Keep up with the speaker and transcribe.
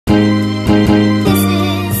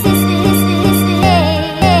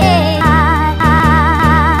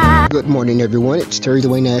morning, everyone. It's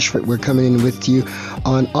Dwayne Ashford. We're coming in with you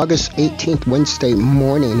on August 18th, Wednesday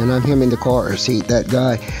morning, and I'm here in the car seat, that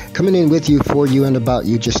guy, coming in with you, for you, and about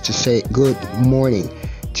you, just to say good morning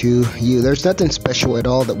to you. There's nothing special at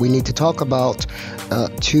all that we need to talk about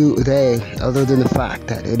today, other than the fact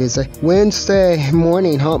that it is a Wednesday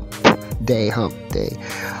morning hump day. Hump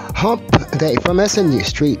day from SNU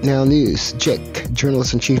StreetNOW News. Jake,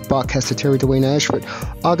 journalist-in-chief, broadcaster Terry Dwayne Ashford.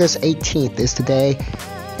 August 18th is today,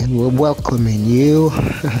 and we're welcoming you,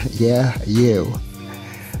 you,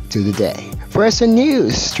 to the day. For SNU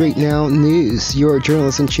StreetNOW News, your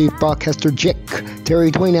journalist-in-chief, broadcaster Jake,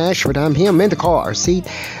 Terry Dwayne Ashford. I'm him in the car seat,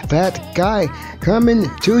 that guy, coming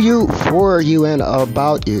to you, for you, and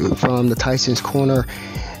about you from the Tyson's Corner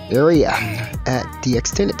area at the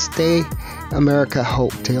Extended Stay America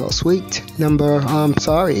Hotel Suite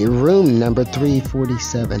room number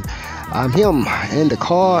 347. I'm him in the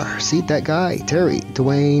car seat, that guy, Terry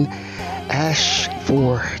Dwayne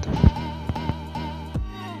Ashford.